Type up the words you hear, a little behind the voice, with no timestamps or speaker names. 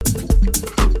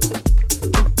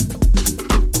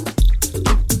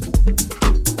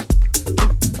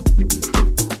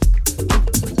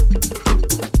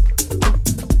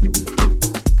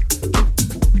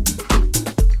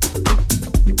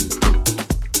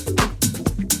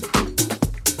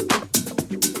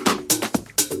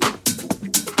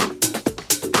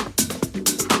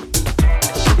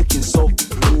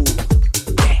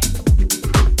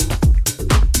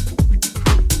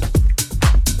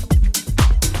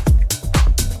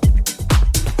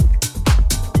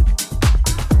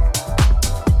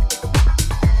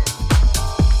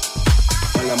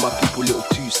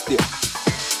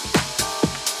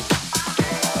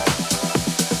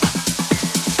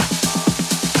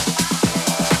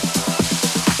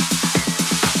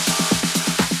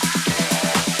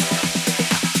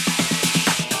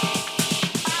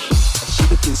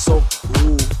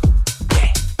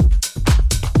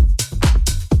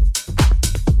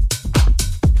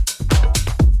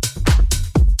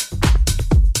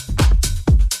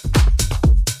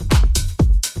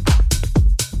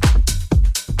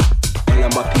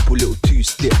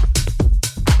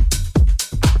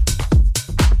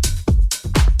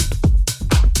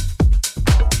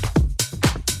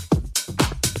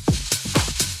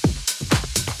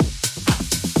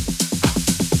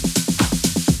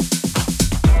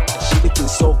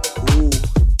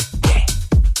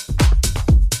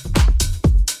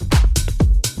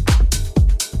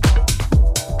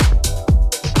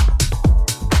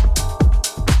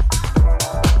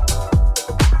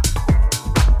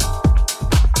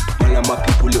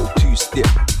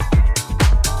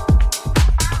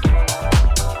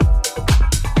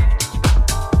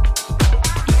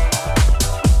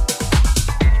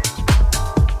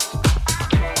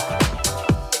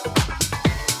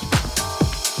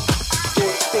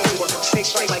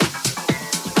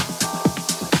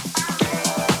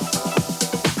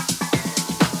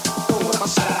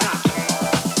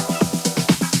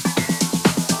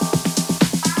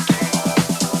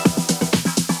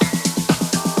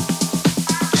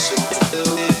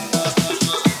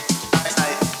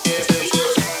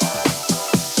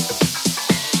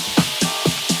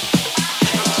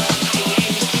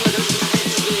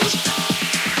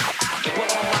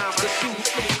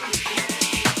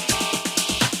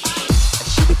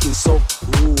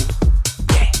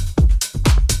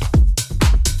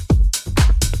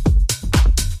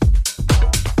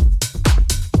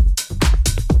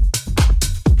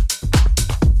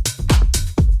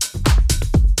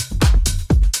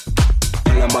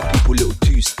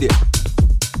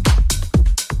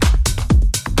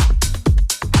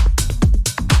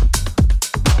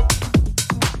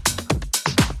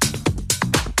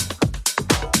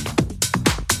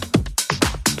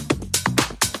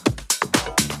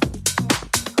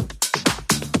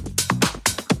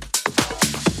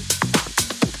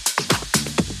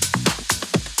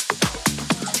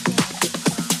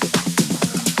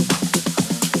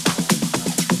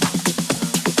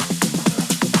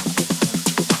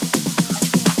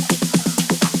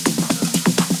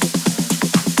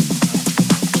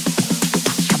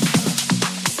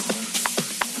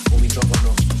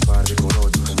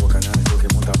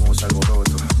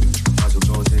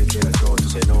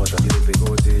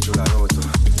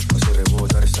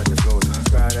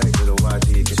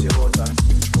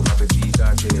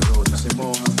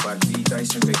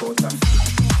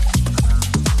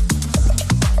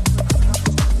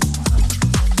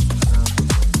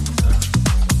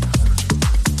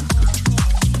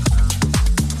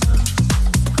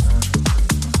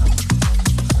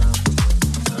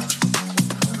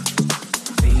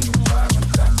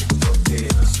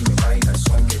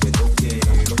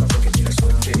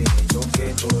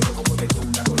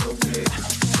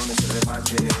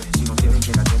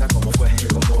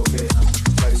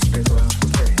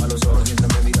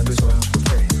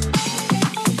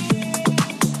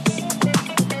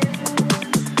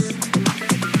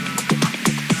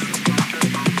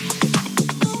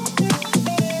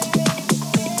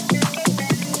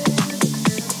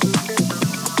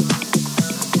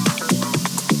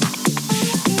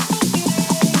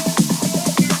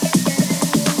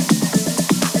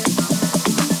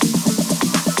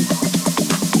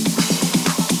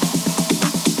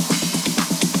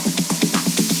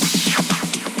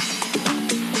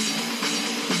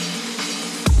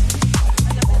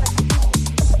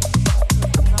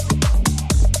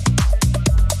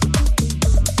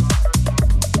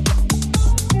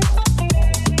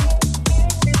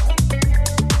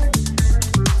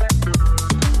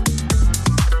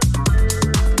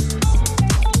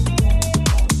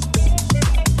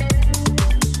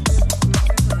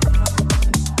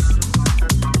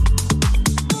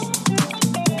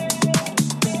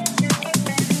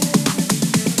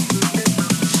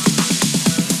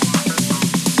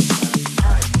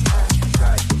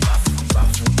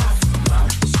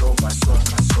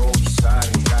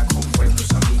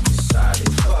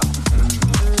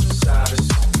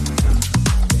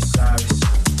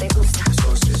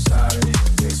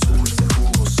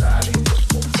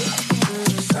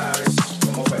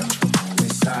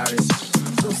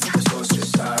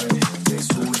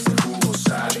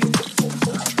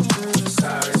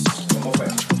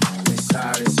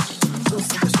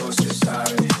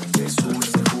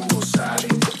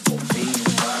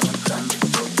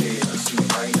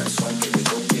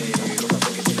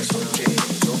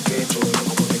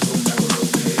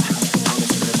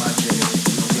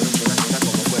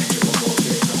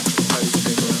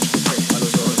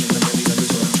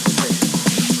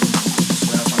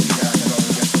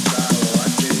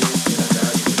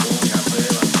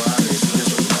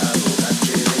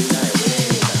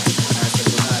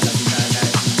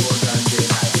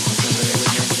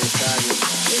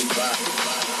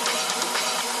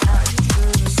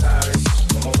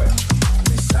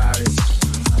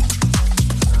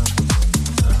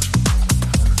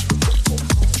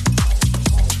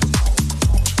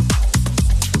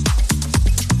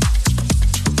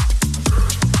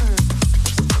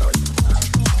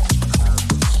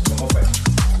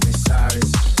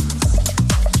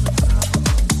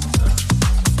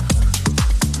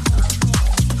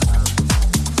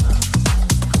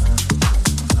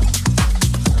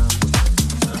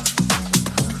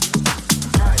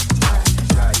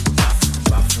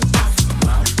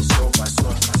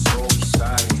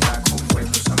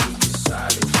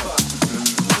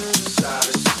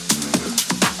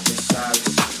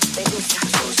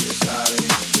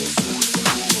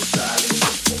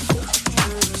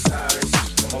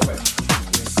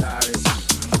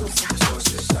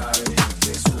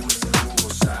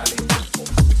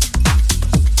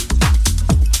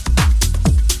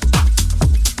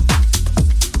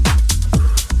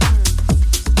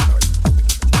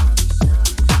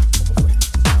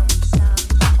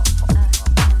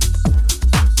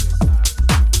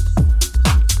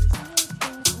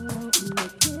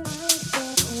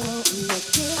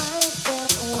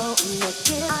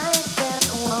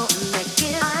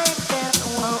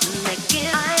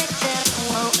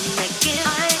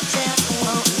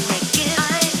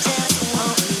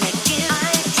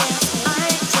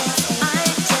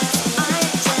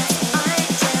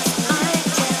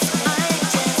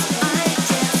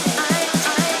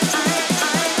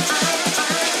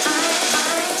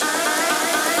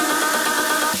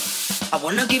I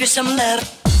wanna give you some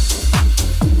love.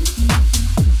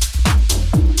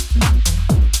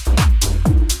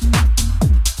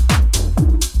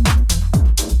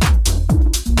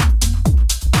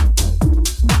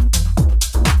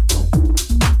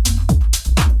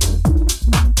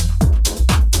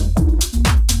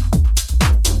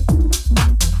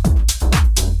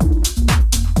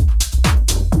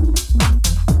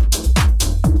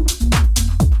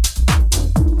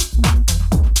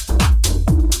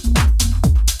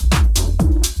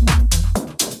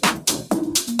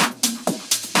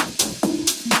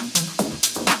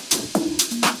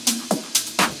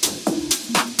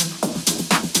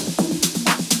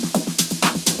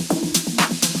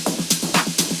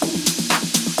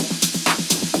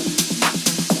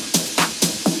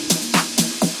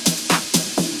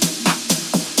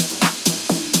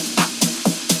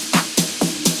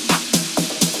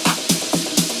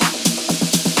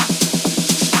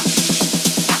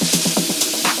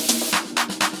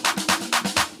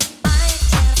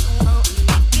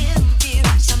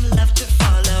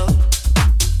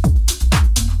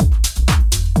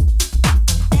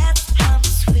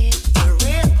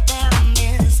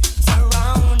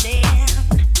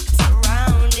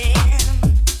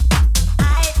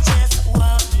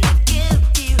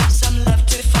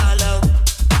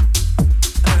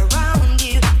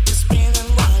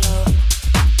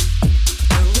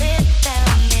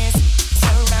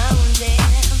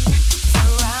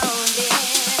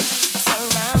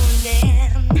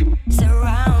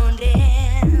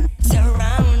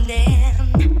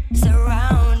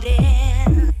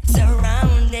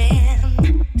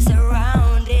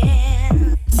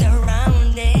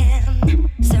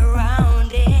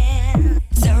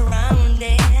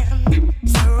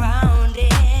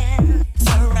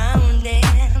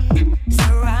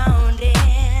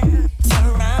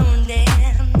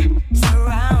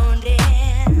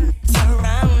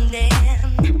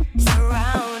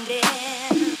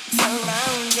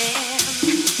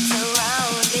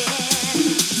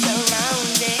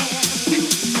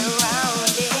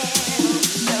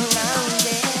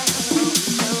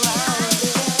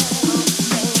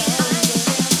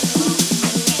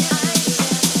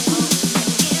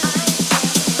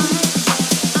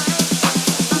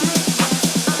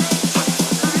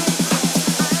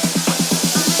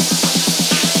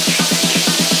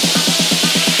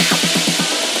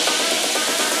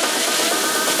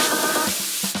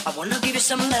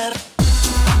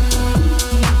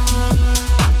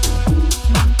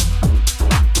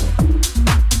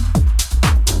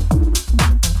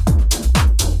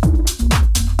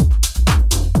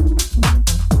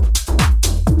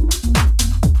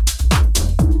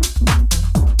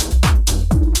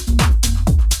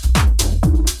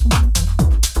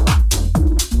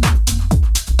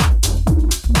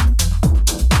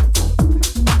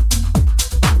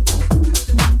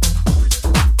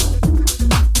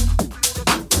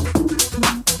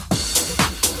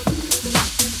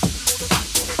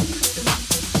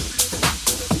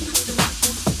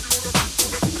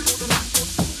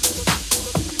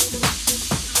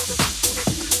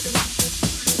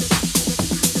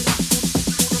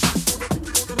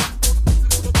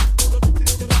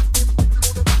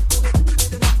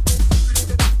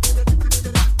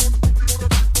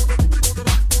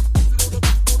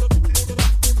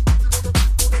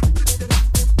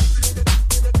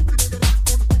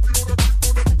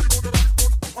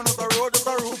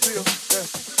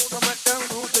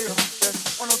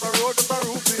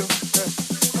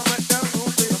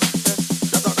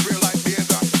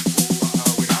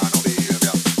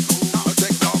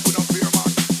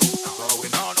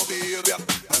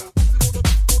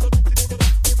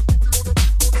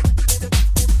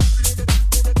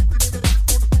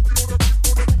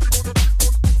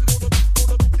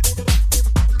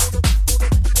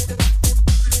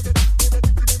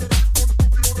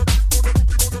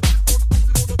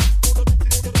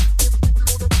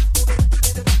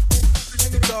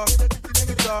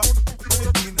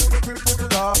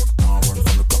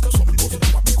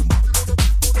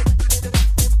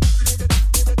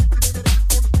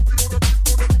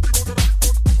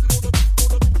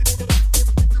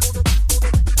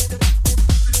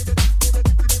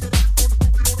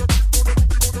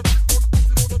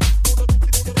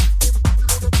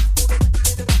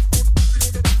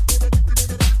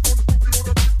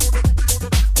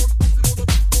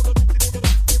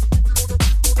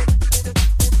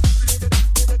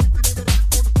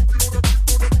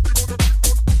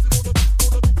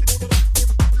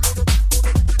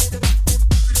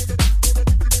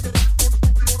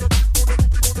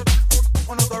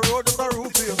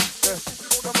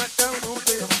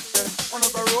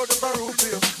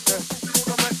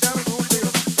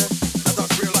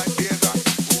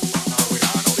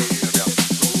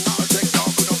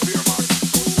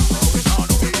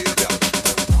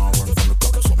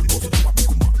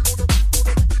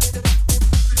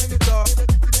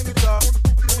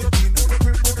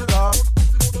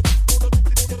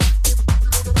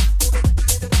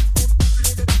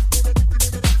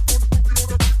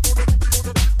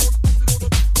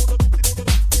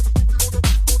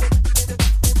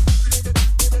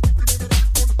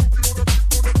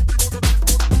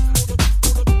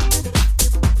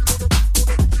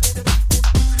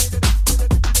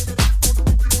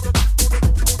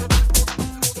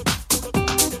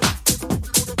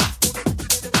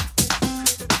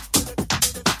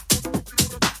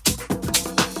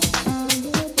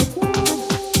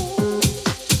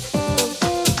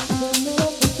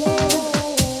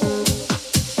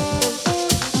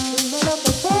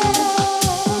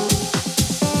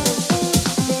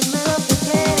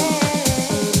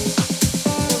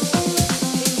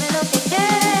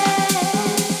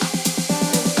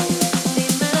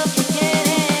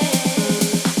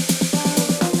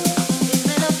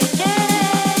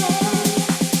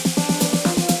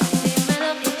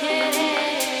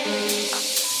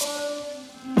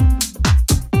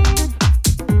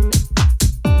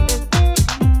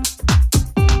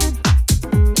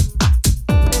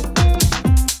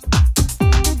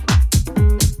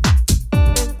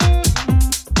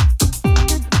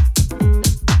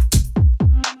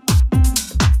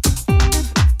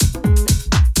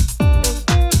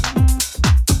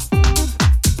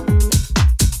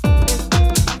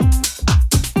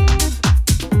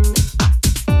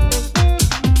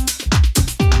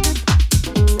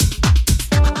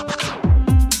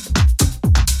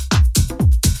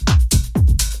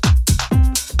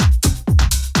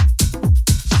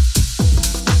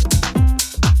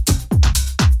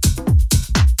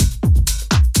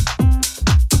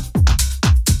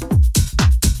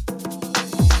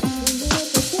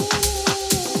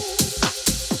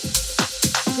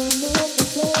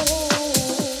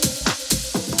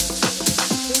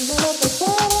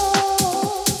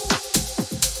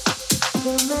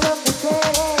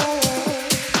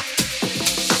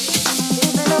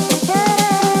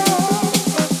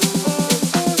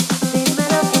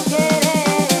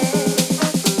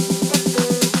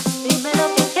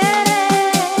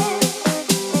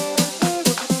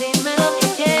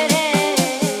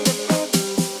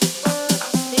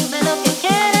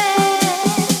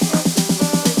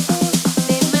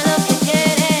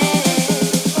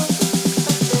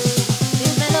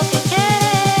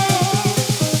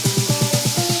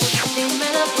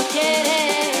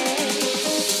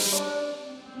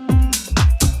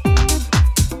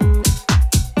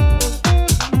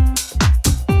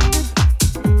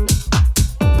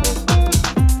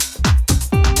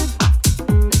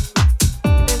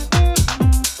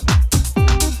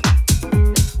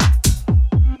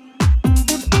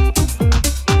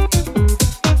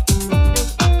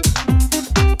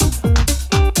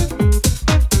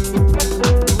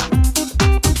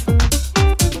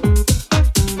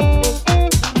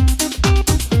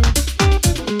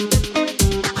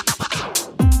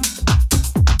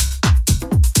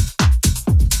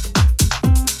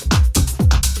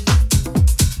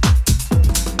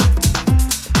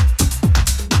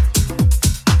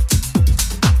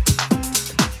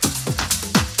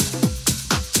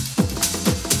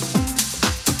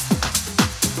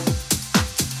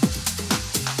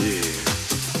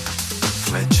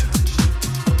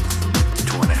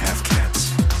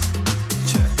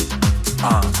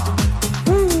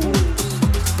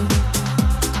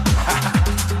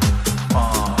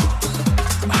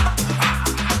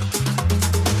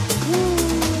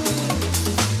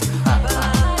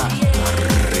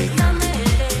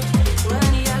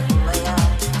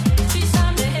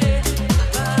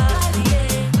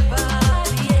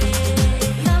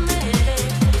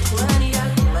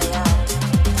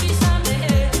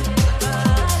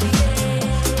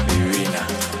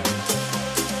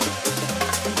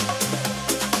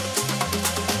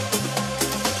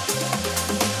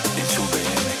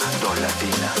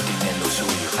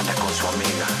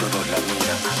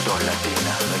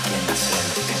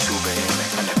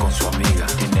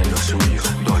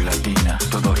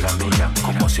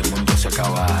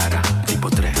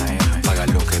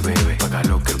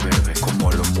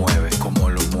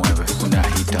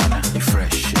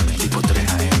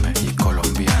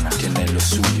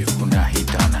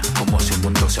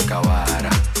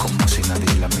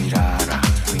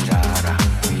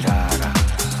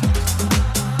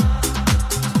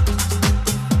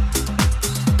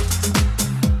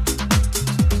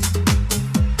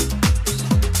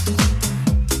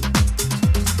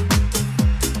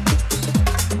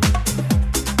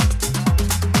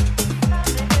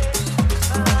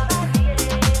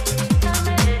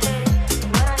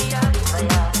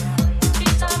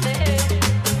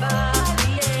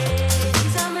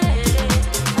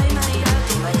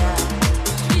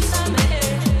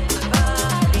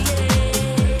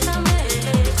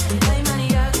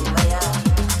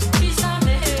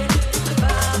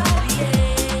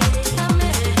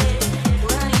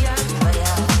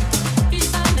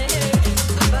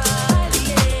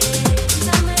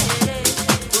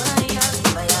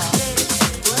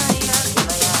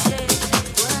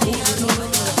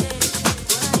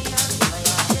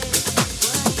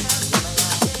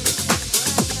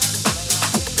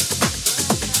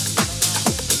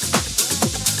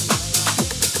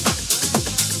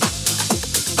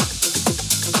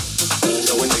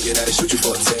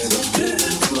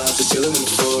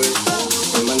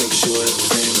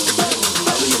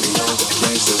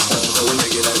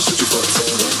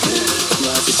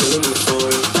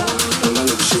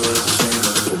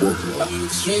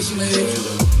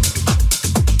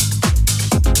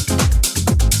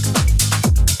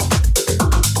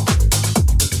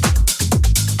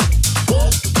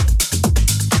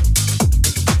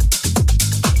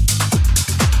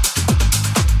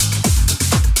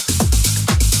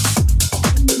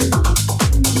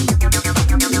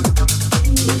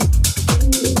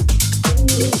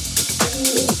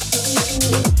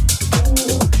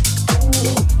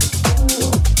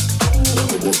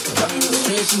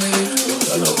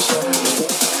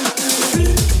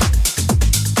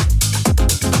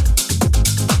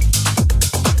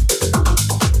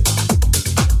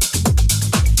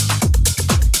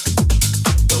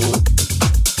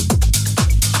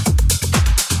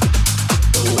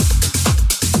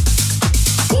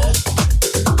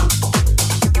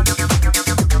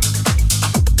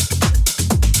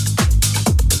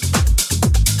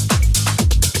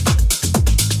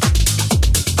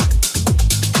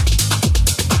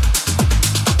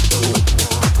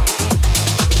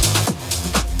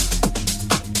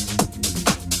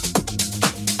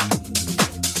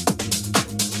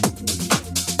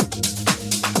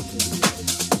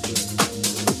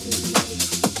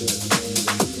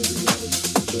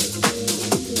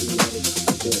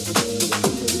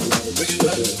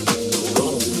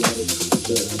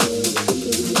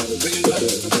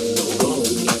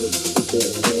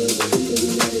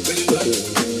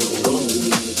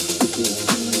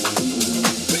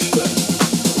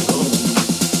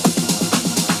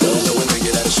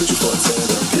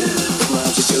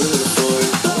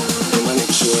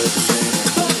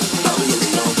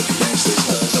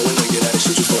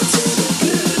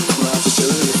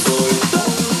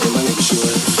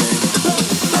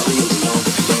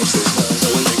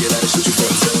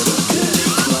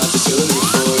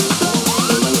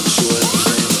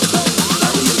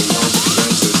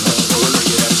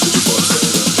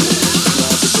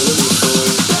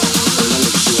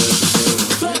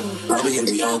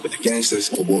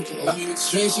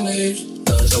 Administration age.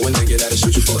 So when they get out, I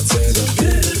shoot you for a taser.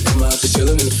 I'm out just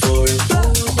chillin' in the forest.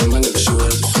 And my nigga shoot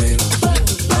at the fan.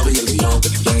 I'll be in the yard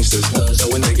with the gangsters. So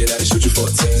when they get out, I shoot you for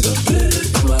a taser.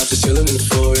 I'm out just chillin' in the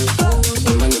forest.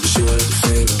 And my nigga shoot at the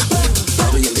fan.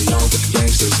 I'll be in the yard with the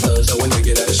gangsters. So when they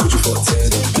get out, I shoot you for a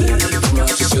taser. I'm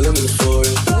out just chillin' in the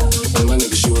forest. And my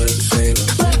nigga shoot at the fan.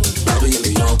 I'll be in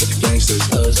the yard with the gangsters.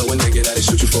 So when they get out, I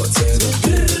shoot you for a taser.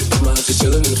 I'm out just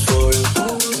chillin' in the forest.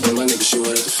 And my nigga shoot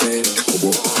at the fan.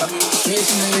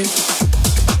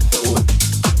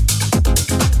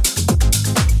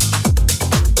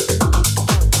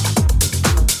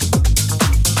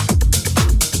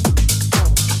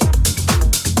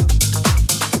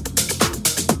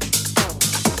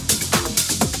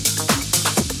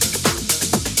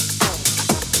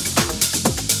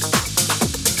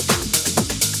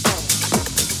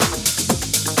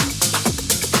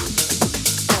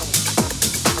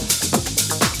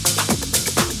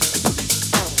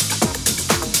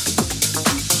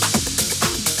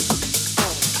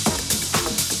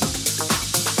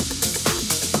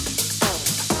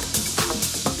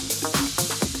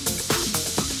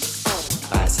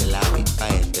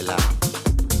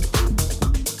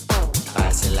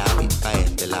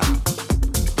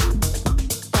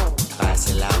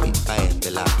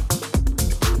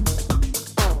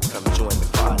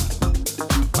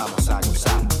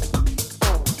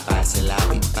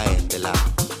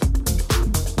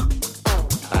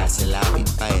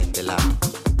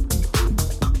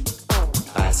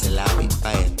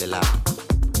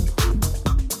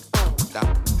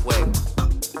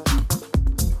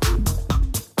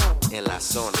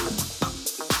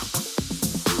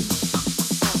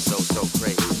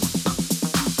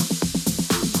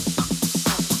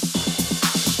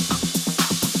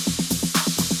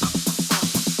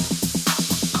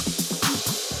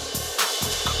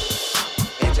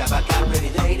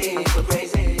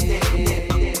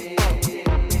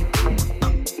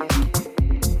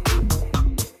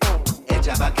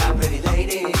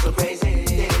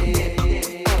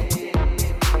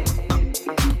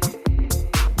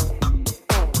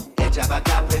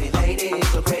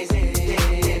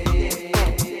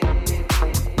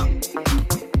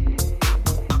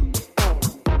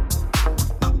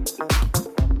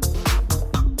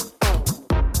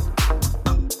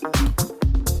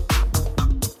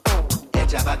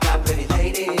 Jabba got pretty ladies.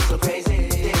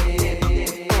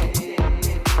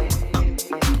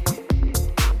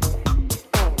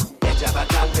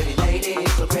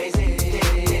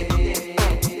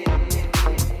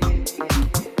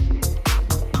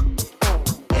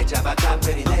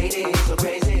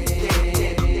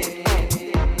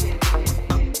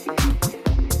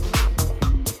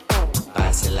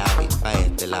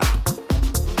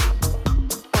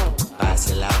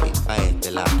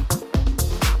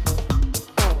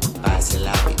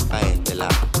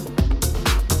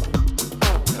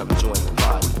 join the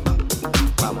party.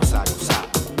 Vamos a gozar.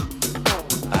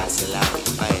 A ese lado,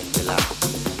 a este lado.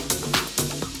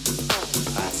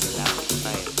 A ese lado,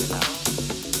 a este lado.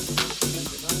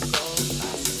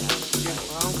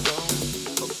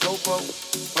 Popo,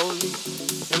 holy,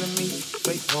 enemy,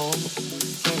 fake home.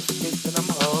 Can't forget that I'm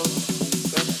a hoe.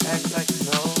 Better act like you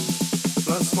know.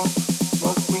 Blood smoke,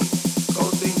 smoke weed,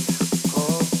 codeine,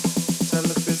 cold. Tell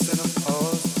the bitch that I'm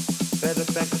paused. Better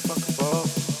back the fuck up.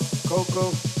 Coco,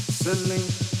 Celine,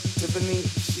 Tiffany,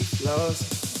 she lost.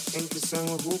 Ain't concerned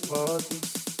with who party.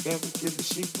 Can't forget the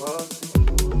she party.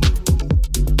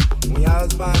 When I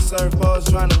was buying surfboards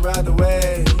trying to ride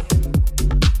away,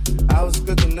 I was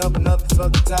cooking up another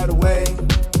fucking tidal wave.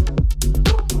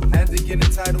 Had to get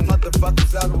entitled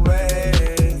motherfuckers out of the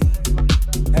way.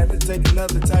 Had to take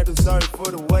another title, sorry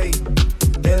for the wait.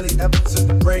 Barely ever took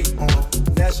a break on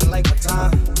dashing like my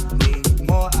time. Need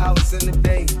more hours in the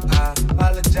day. I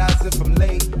apologize if I'm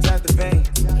late. Time to bang.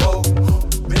 Whoa,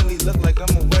 really look like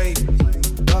I'm away.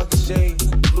 Darker shade,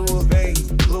 blue of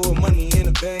veins, blue of money in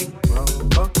a bang. Bro,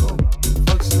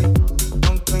 fuck sleep,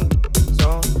 unclean,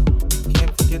 so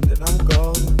can't forget that I'm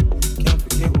golden. Can't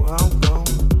forget where I'm going.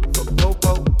 For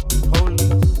popo,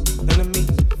 police, enemies,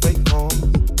 fake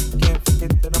homies. Can't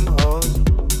forget that I'm holy.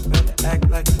 Better act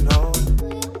like you know it.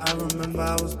 I remember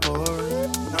I was bored.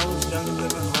 I was young and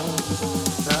living home.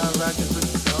 Now I rock it with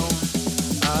the zone.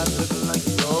 I was looking like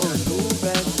you old. New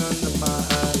bags under my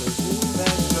eyes. New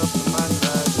bags up in my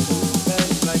side. New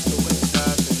bags like the wind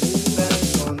side. New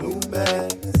bags on new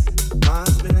bags.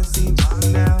 Mine's been a scene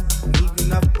now.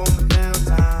 Even up on the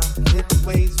downtime. Hit the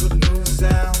waves with a new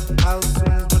sound. House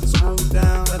swings with the screw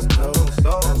down. Let's go.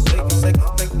 Shake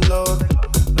it, thank the Lord.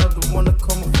 Another one to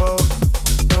come forward.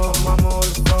 Throw mama all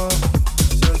the phone.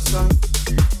 Say son.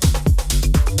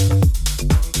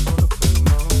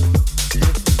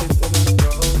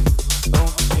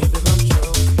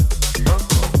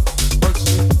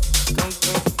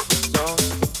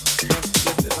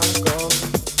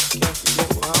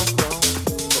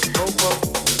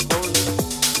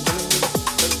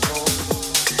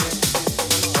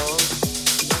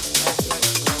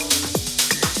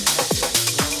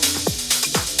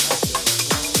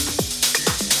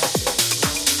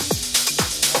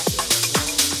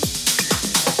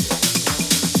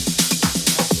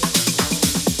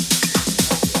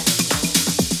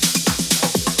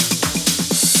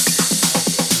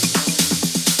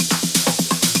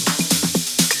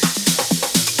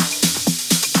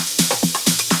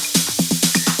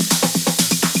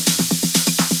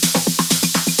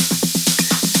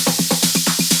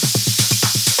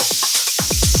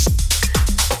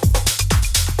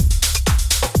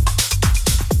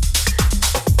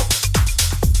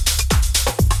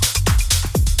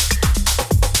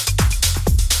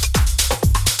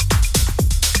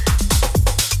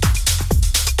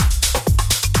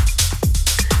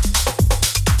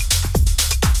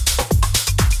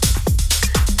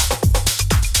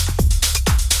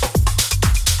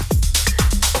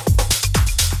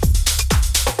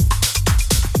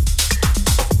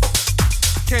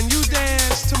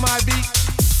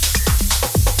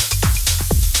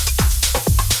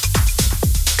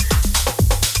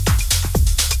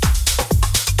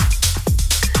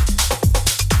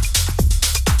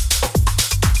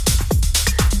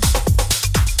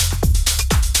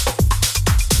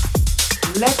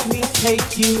 Let me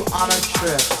take you on a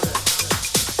trip.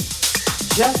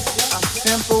 Just a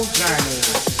simple journey.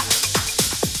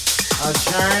 A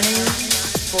journey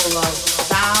full of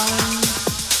sound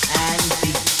and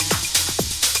beat.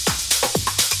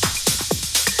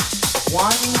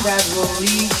 One that will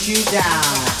lead you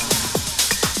down,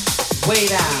 way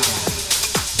down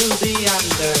to the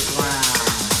underground.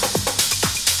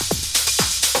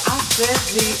 I said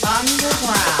the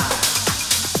underground.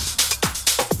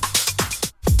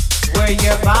 Where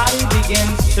your body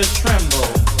begins to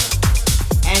tremble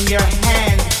and your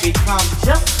hands become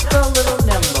just a little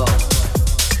nimble.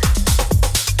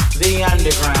 The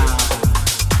underground,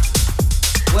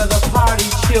 where the party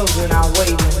children are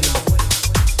waiting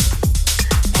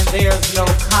and there's no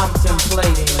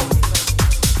contemplating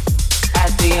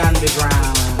at the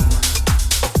underground.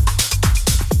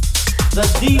 The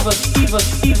diva.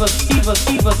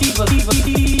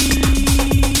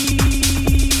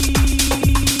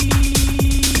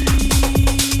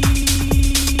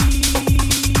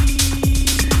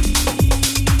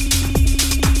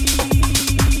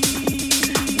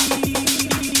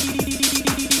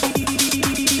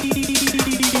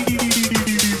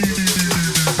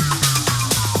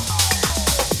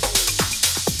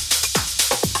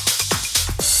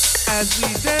 As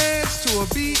we dance to a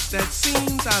beat that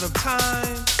seems out of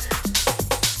time,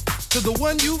 to the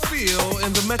one you feel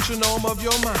in the metronome of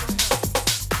your mind.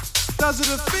 Does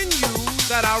it offend you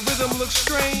that our rhythm looks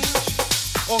strange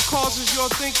or causes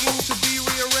your thinking to be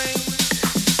rearranged?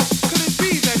 Could it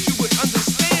be that you would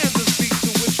understand the beat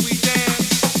to which we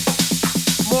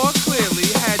dance more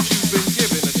clearly had you been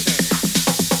given a chance?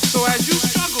 So as you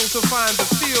struggle to find the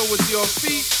feel with your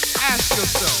feet, ask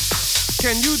yourself,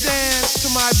 can you dance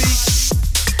to my beat?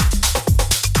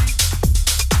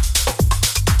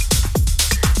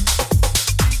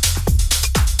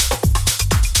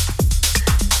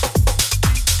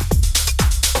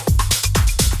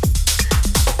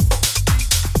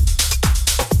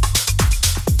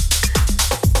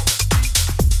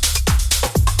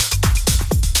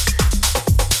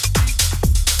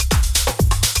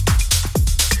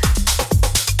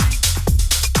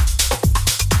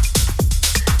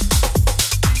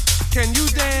 Can you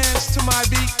dance to my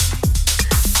beat?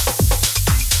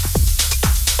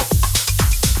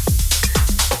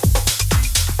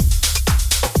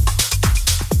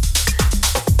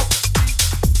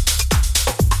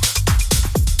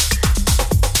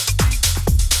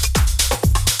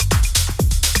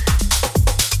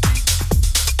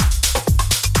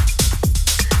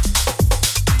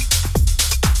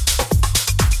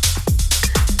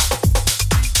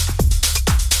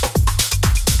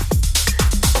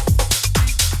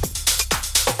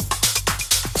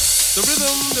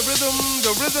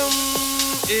 The rhythm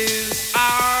is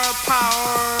our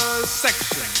power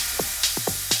section.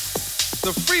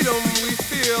 The freedom we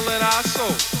feel in our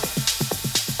soul.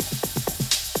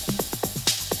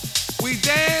 We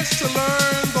dance to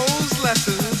learn those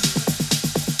lessons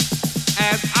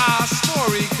as our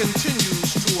story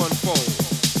continues to unfold.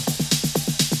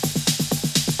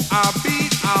 Our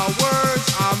beat, our words,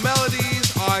 our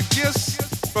melodies are gifts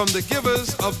from the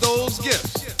givers of those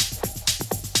gifts.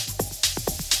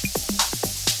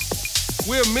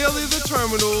 We're merely the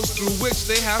terminals through which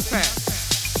they have passed.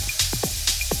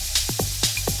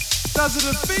 Does it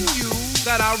offend you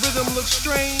that our rhythm looks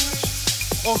strange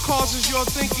or causes your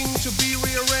thinking to be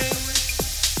rearranged?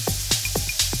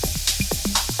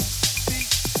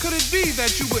 Could it be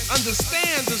that you would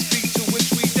understand the beat to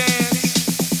which we dance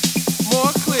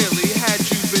more clearly had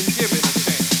you been given a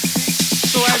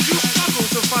chance? So as you struggle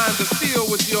to find the feel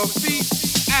with your feet,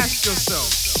 ask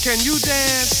yourself, can you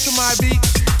dance to my beat?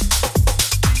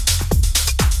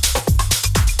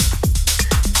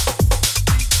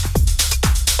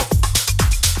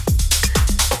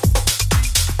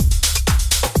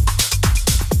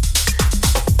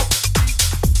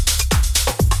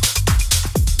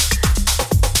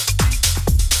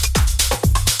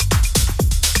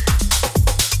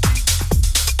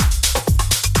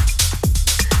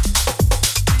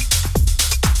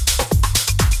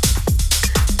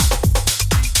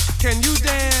 Can you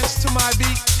dance to my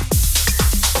beat?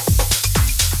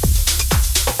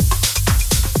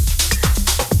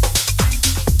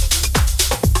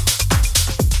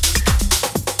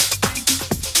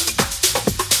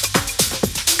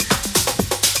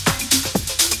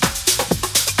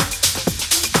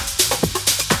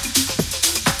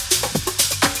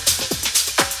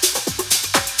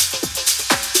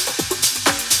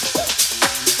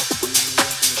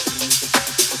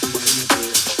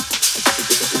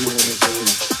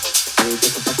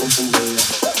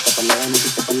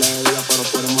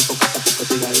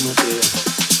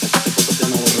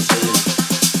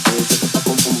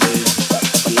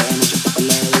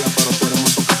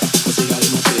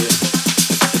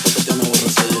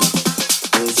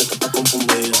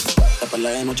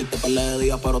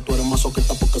 Pero tú eres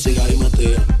masoquista porque sigas ahí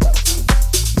metida.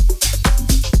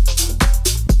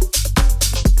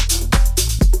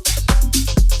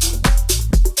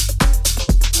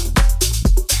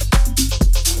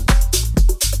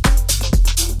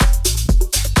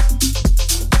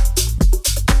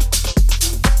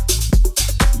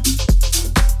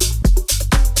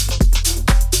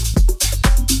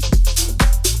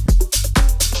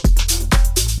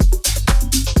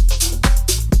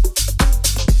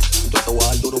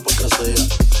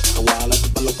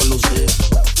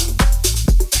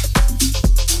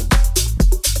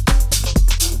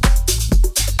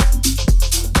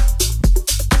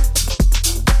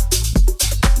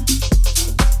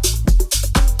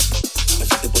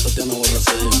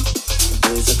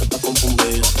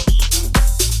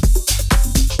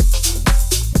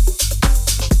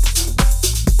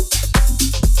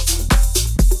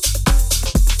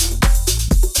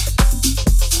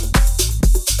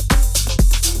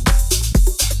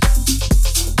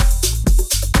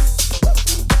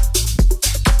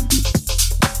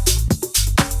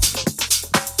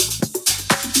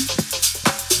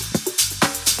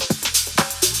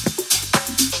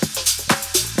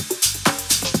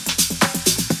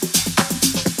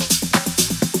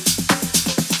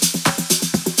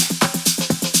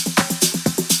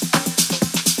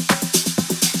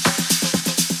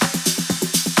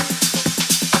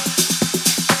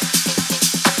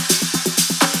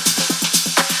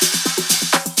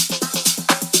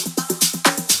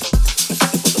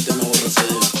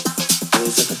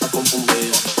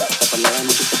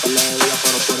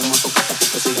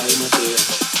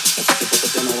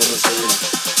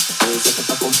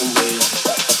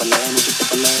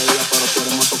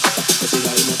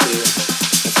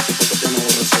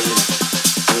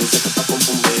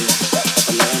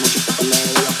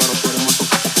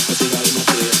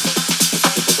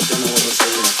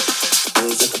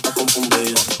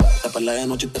 peleé de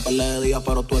noche y te peleé de día,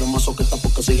 pero tú eres masoquista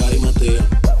porque sigas ahí metida.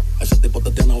 Ese tipo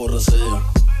te tiene aborrecida.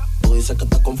 Tú dices que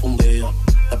estás confundida.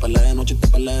 Te peleé de noche y te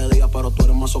peleé de día, pero tú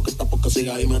eres masoquista porque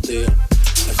sigas ahí metida.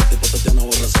 Ese tipo te tiene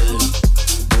aborrecida.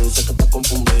 Tú dices que estás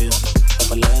confundida. Te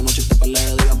peleé de noche y te peleé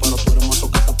de día, pero tú eres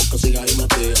masoquista porque sigas ahí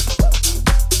metida.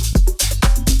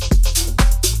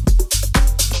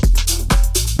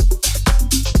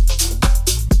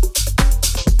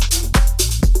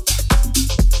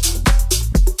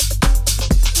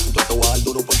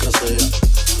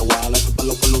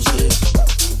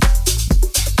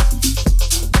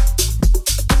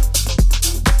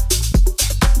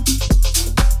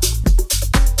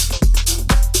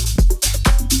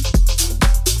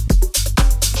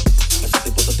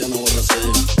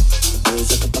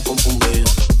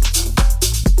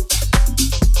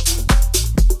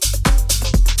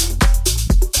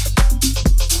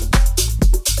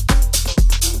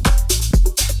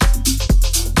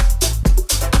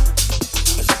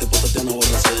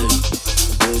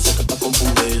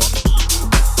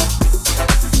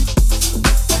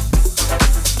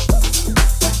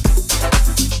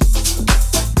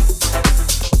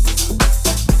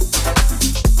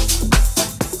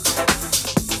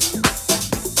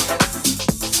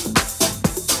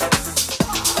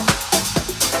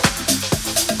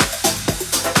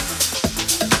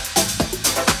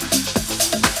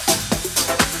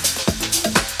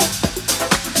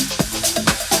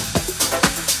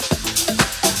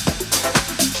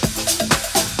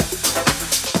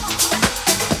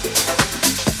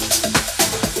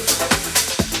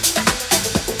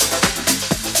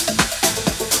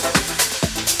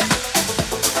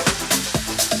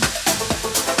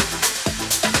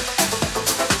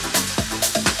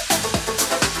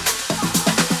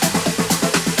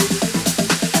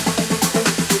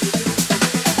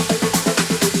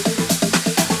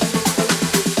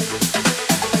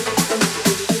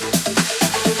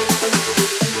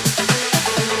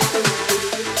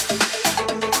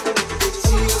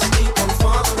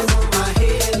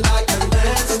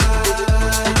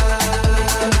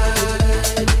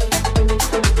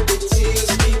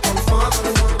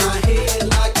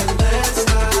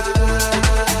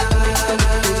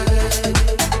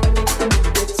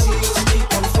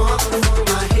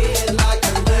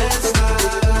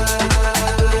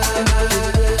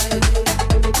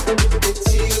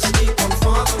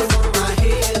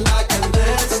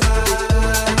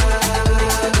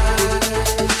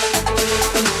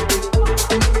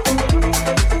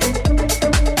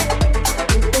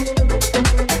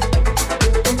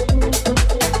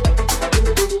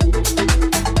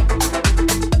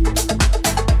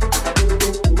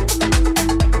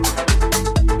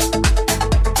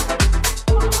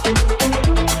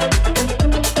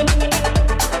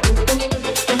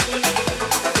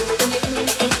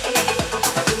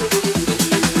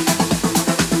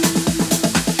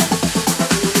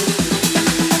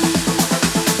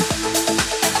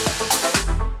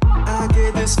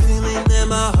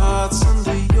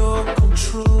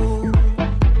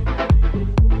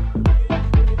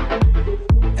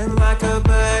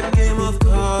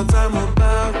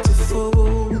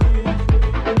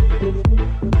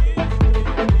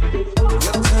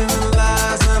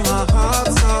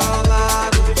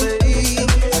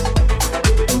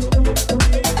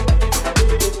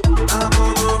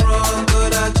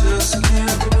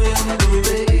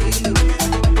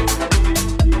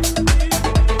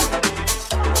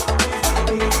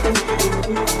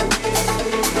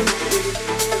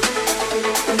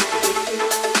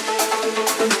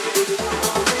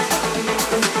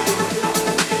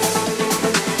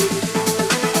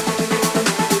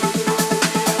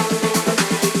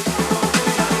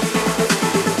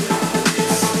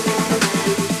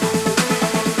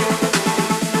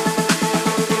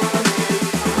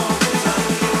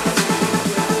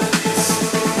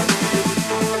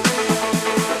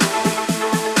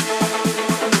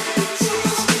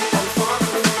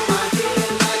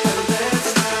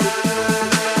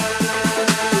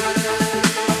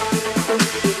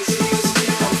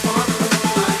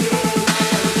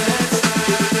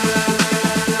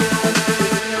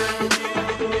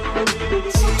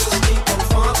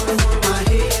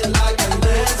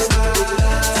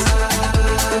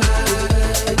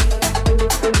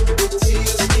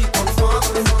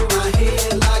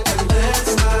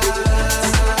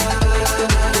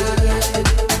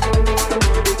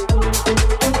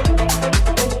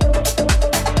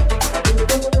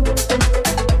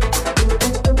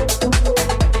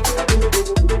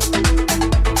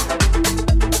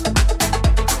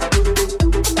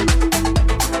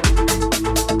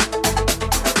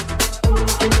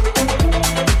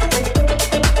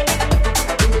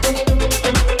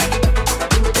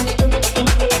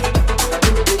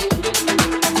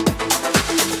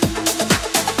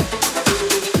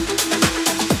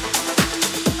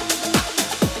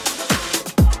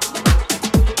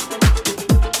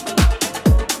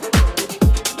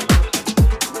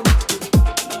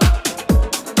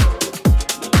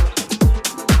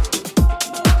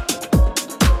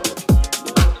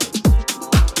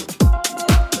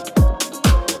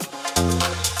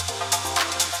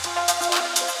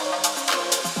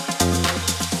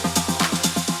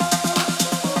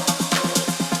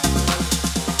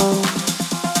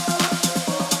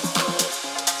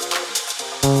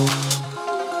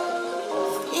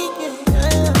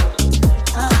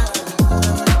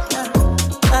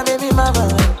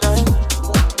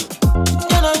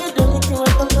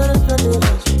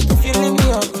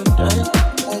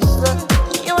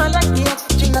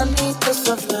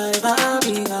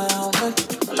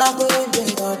 I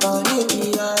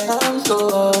am so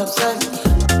obsessed.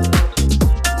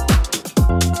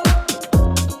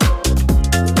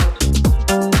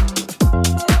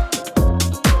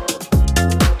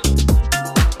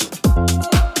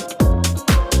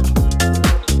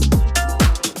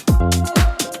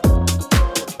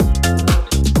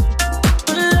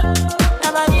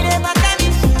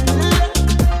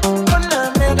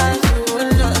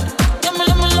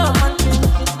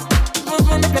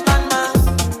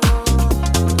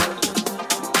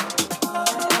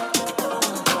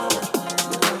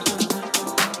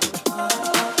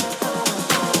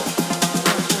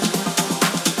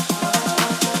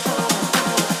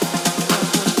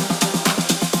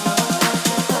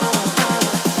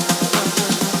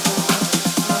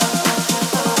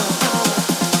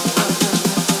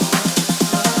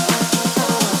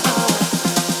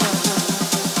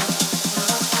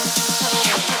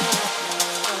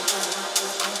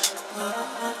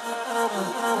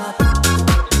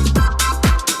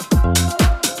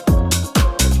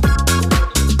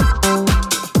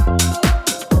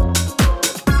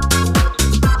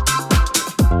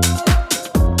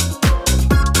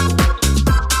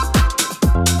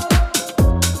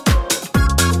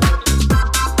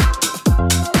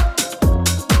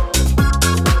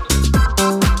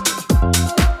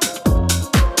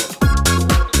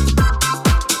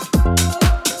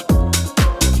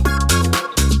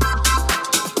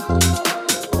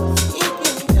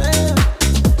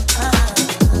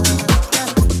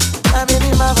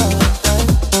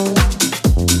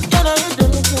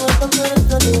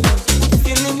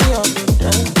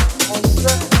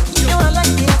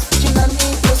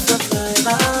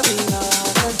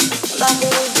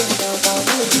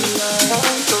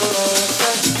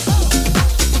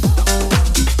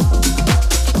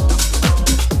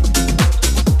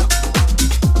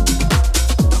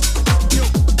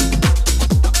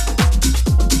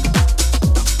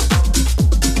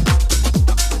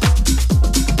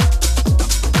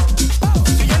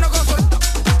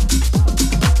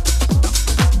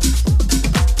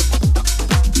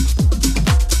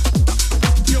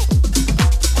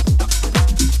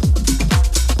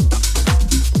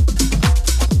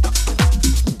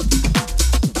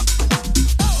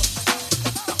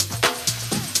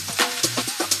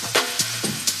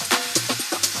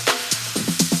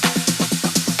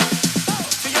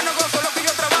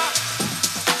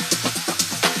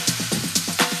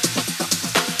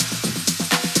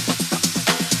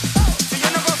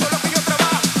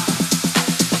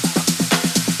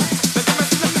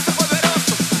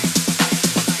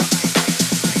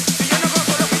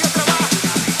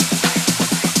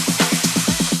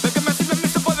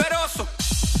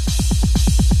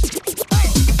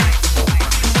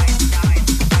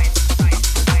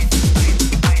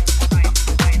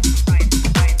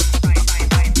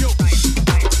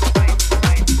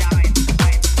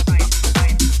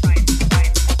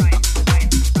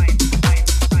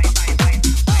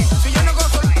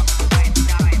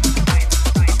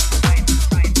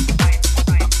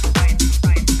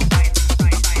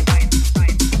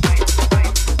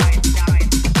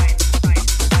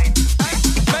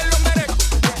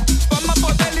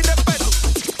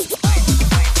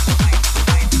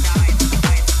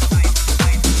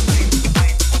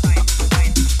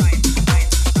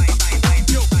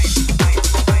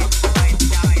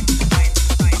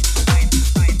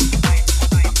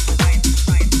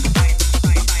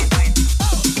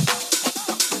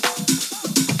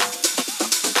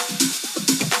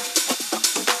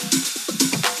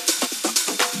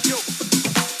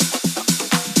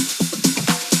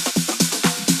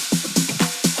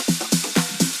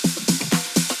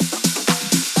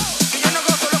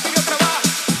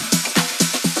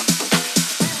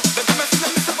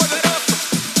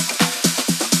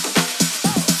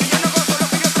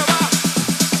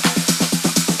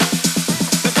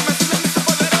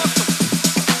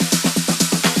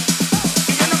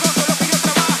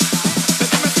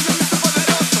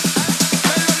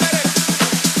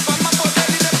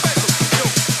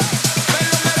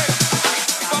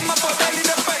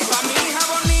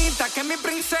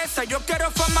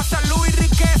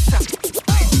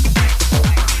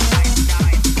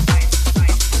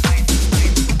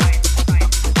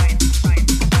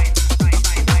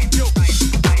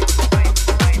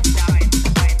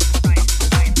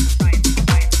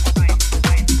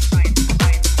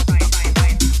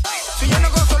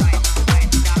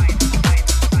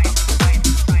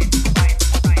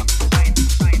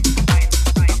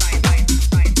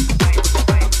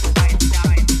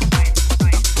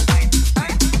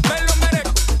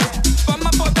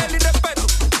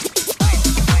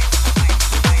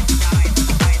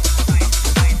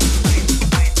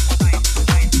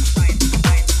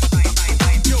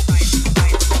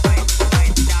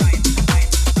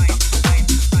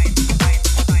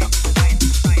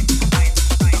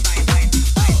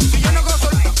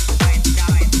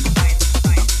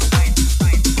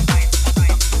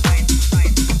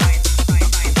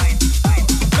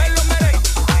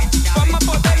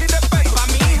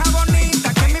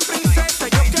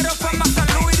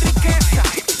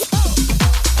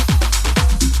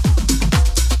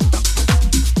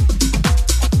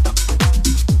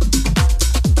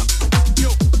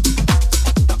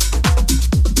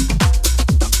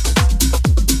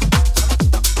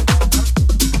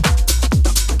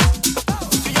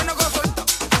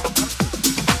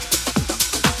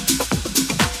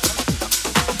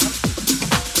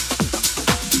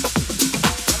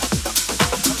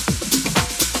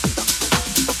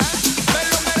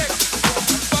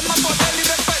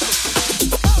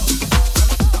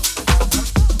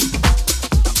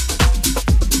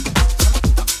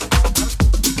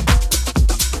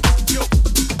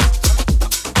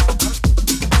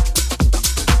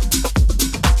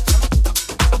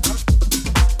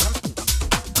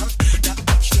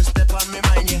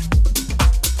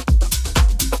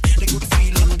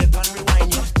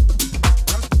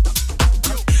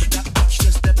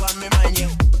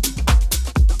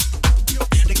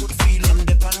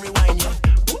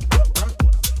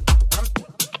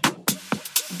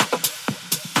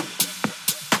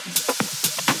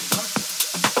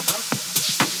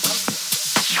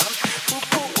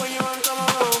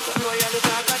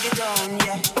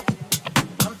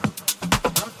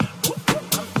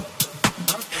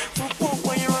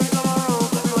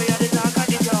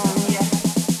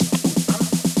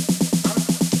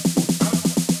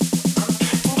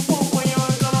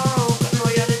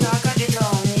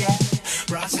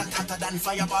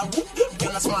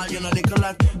 ball, you know, little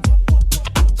lot.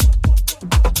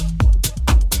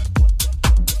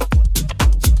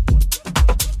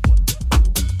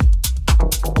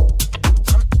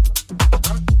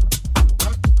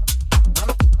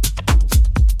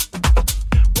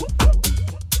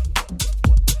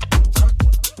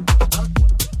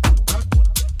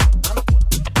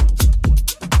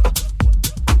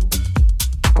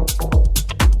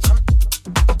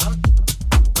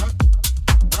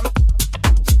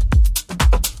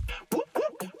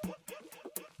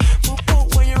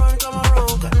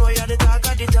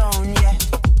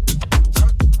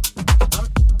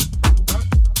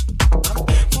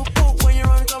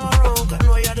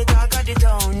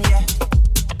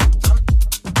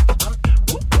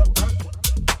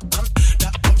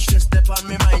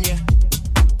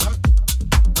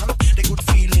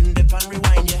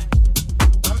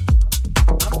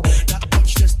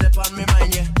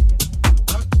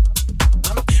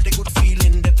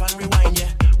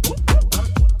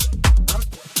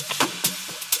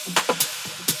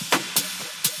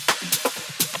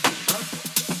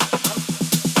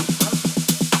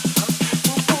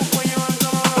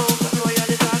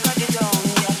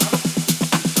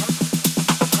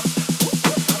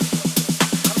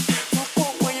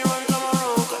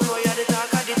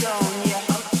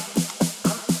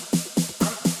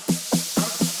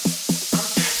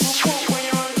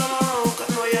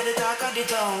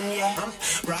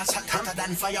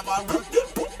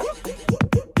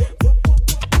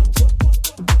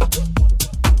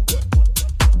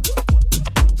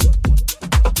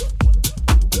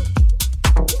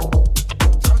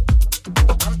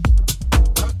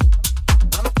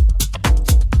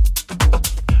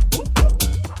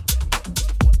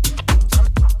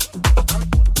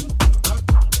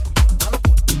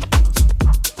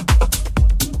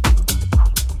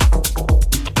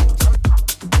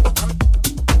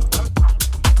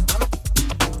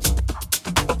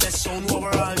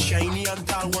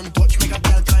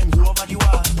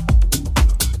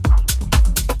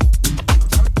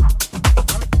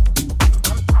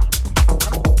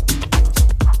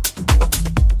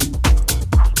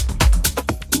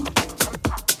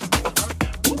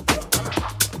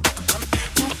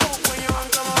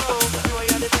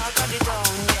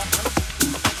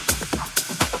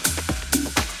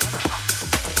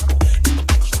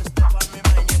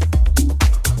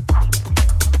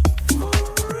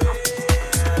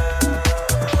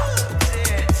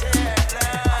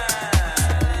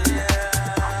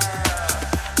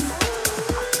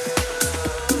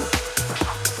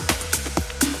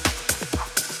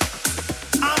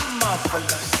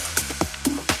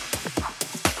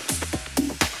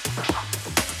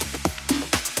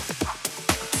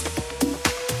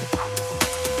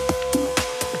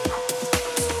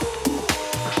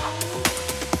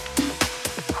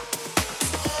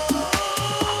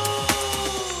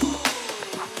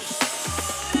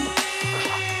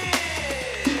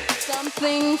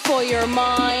 For your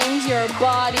mind, your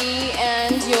body,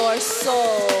 and your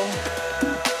soul.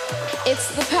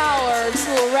 It's the power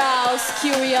to arouse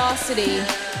curiosity,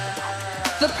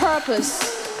 the purpose,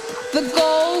 the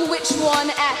goal which one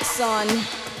acts on.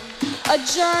 A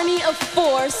journey of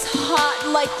force, hot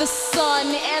like the sun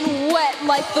and wet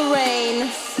like the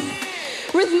rain.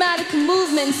 Rhythmic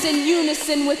movements in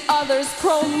unison with others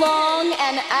prolong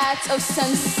an act of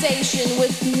sensation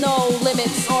with no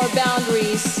limits or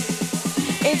boundaries.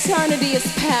 Eternity is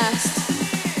past,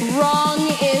 wrong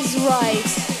is right.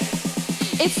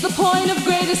 It's the point of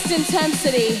greatest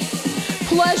intensity,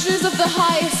 pleasures of the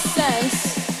highest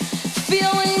sense,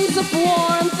 feelings of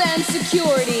warmth and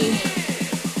security,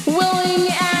 willing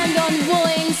and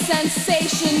unwilling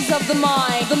sensations of the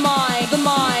mind, the mind, the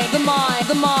mind, the mind,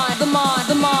 the mind, the mind,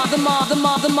 the mind, the mind, the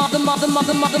mind, the mind, the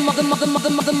mind, the mind, the mind, the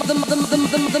mind, the mind, the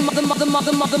mind, the mind, the mind,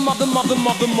 the mind,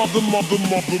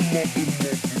 the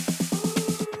mind.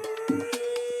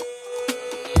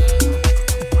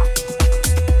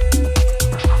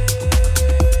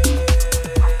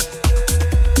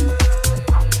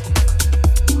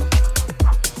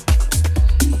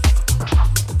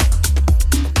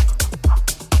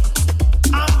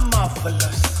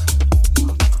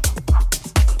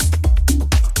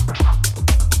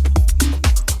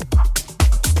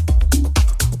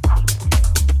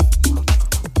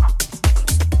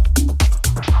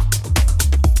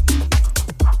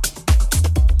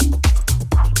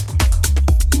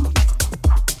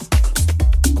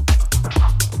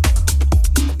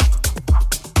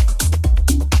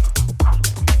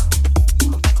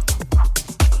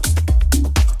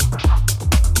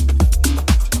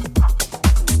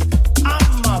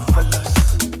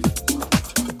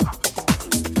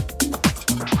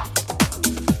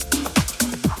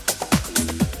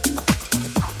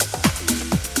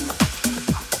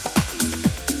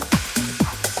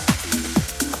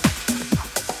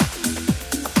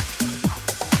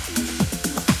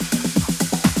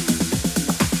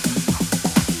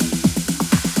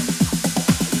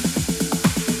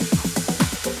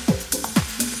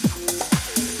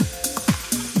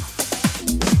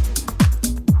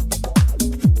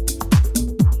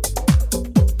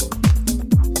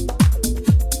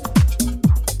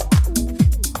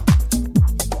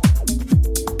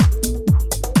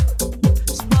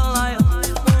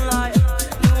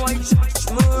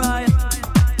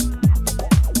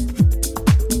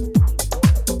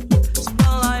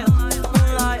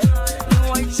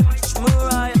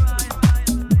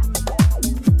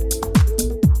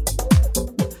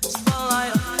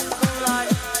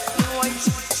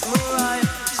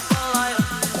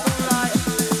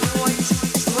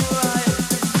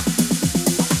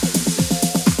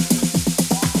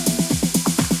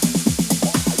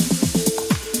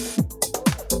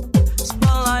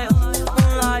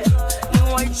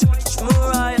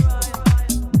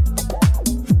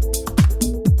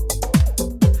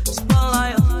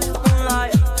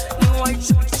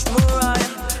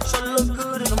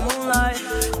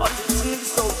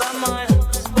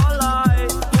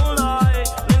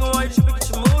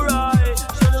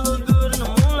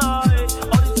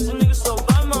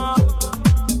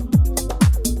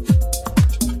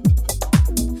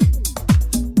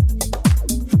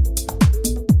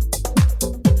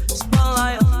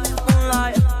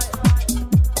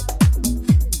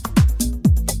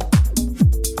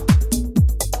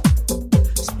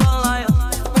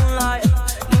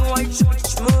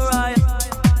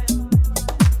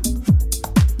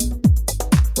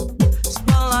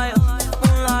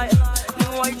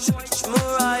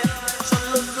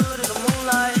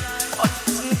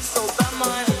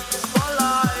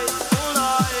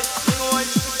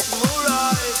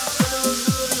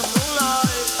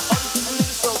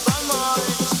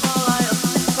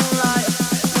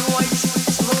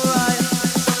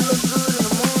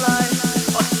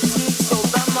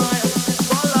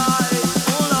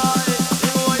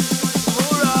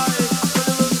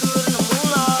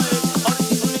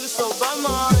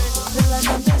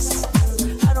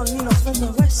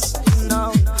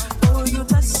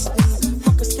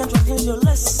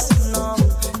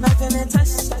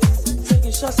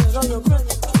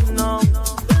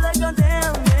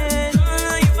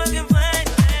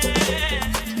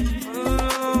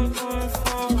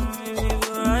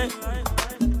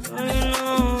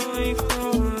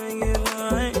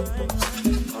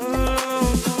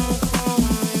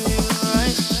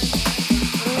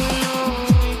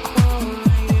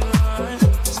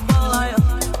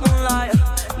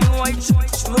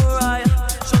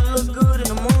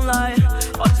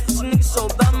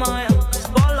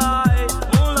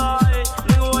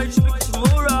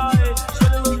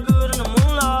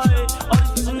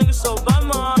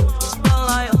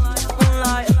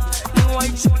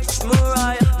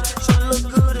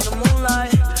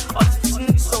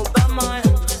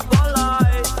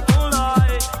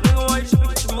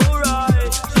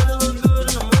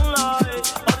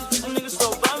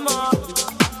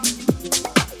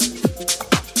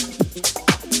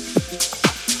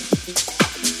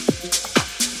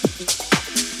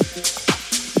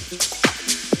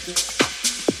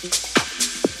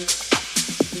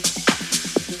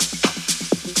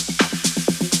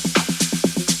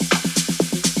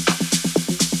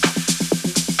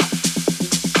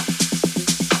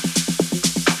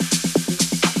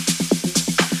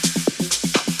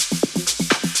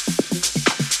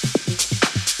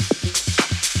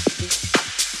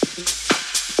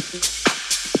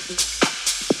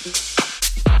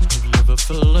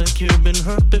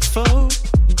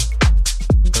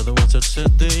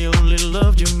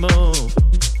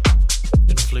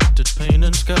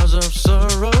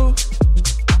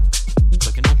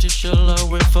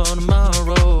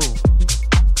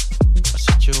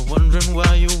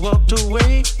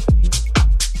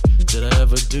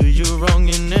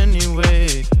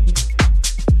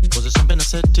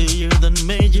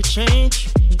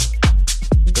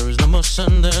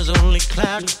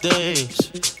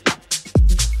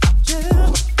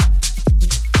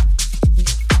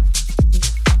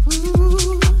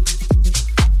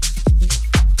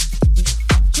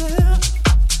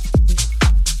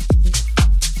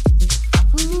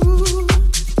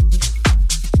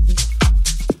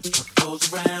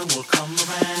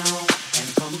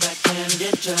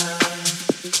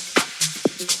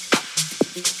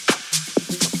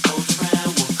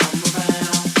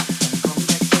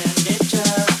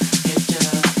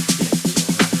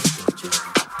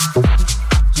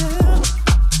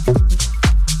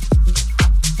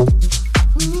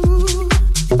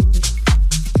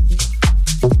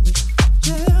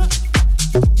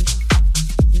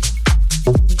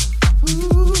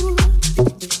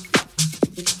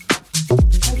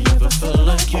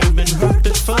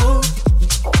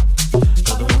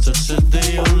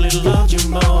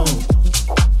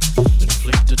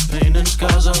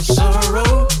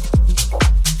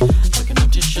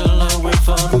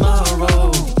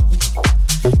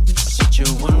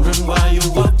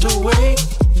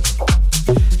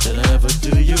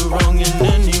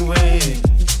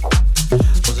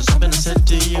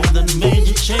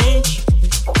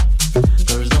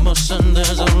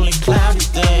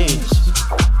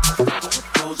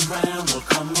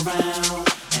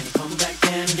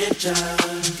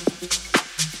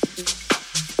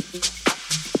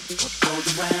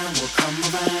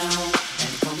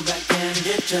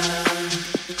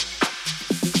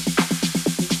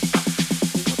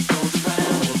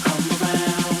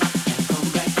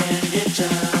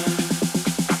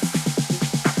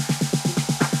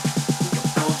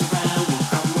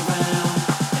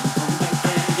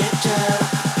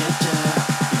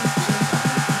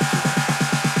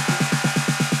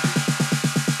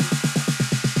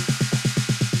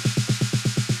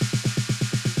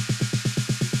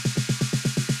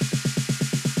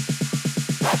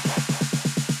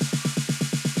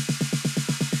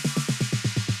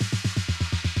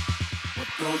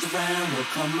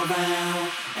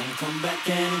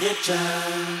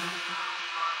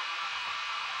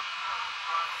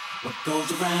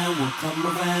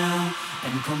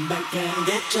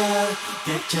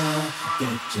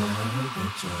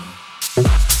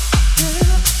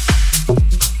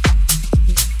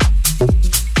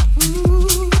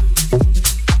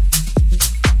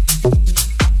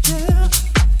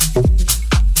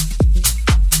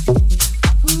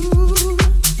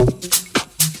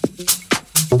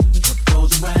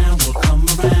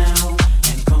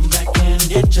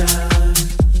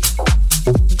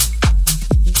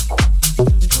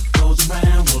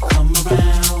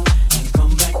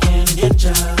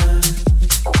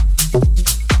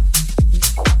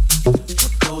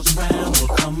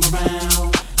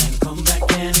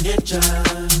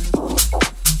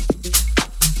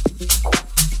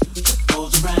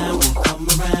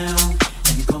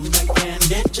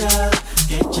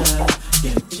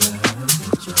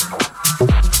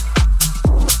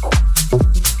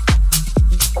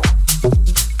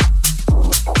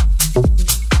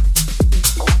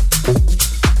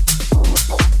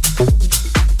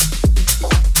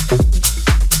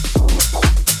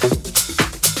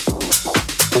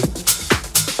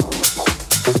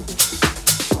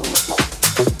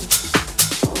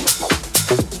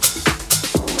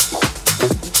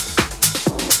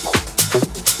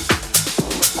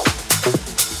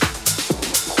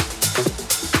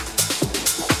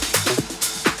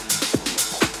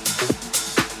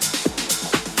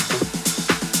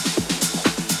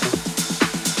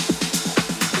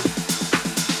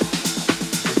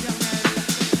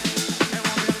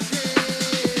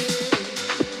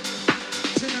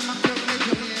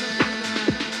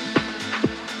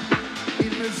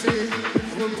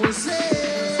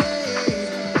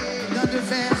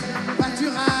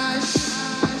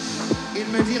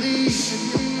 me dirige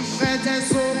près d'un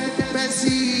saut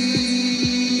paisible.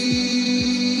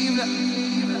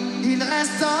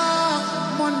 restaure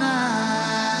mon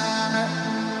âme.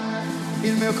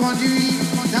 Il me conduit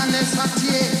dans les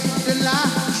sentiers de la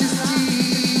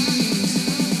justice.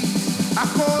 À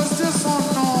cause de son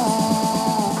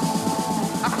nom,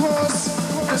 à cause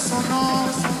de son nom.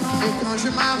 Et quand je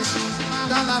marche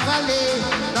dans la vallée,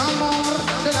 dans l'ombre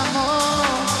de la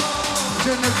mort,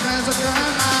 je ne crains aucun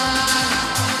mal,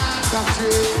 car tu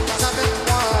es avec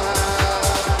moi.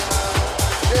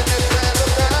 Je ne crains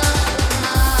aucun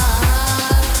mal,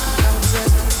 car tu es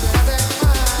avec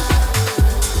moi.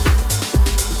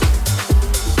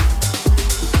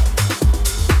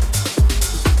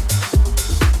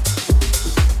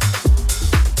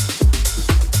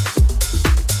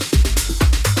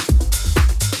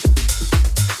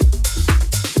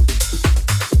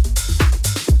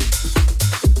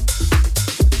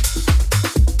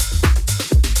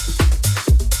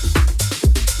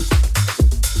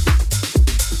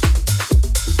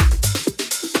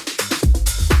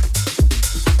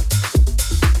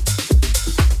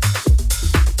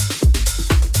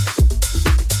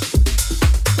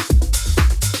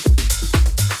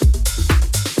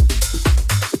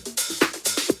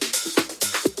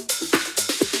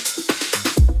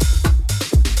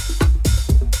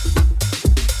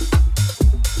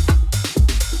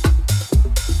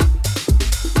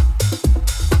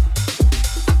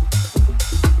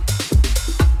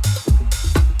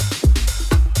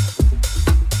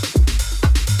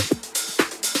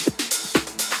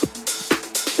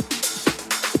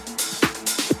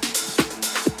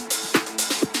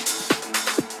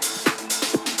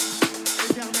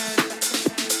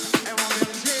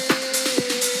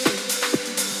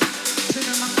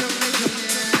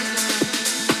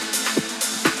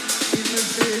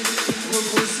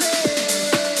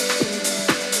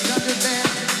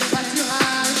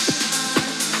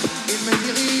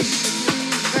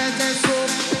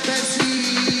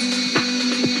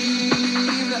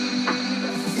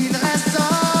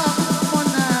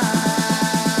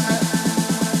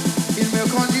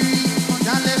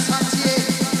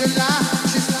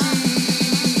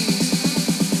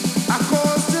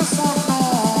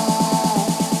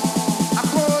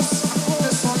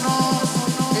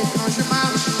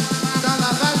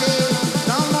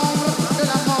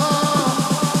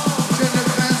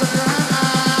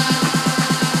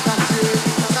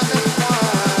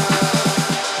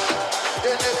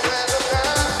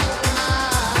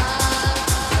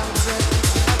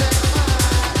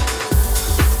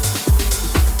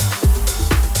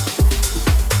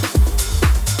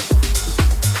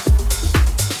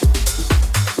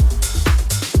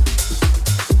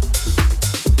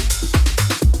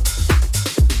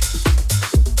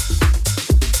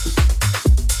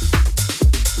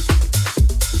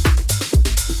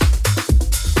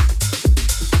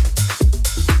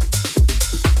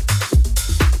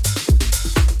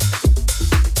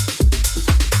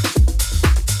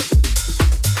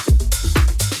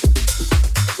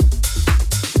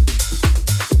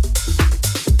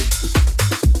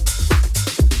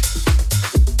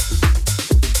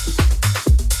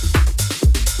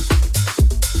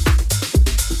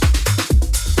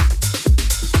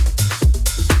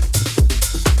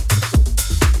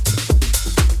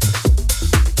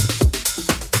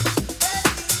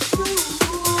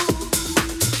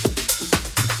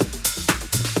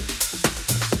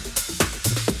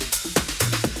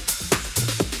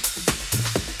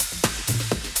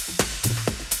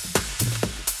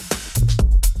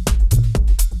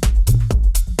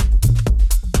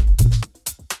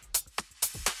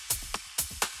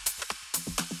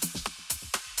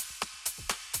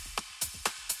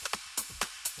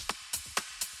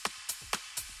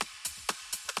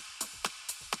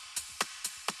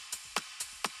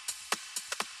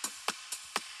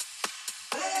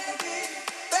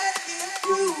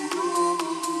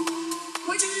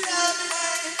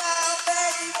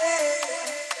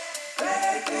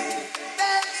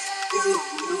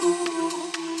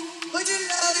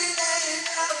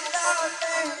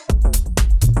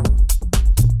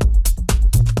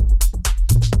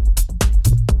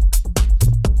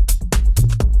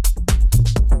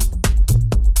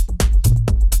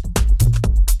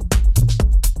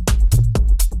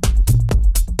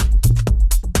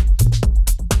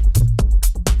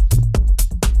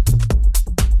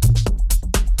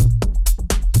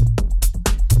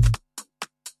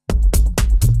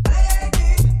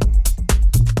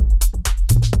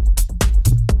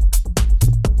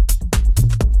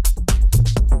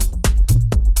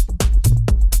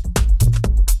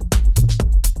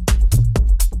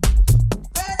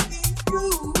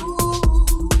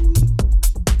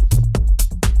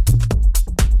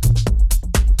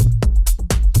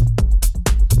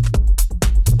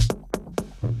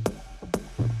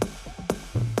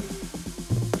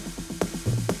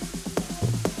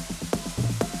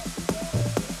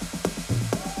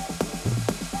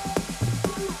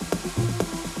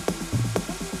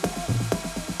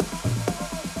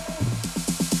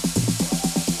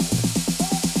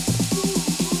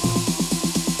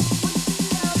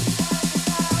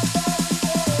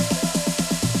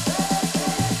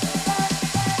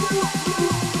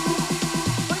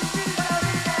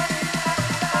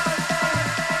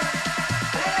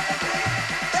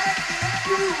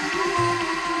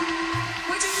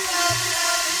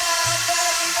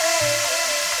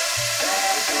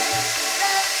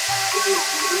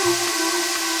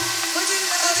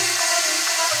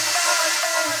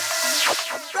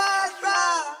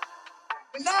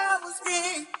 was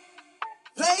king.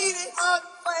 Played it hard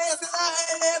fast and I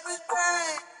had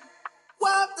everything.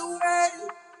 Walked away,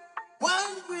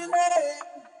 one grenade.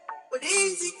 But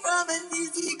easy coming,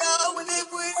 easy going, it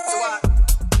went.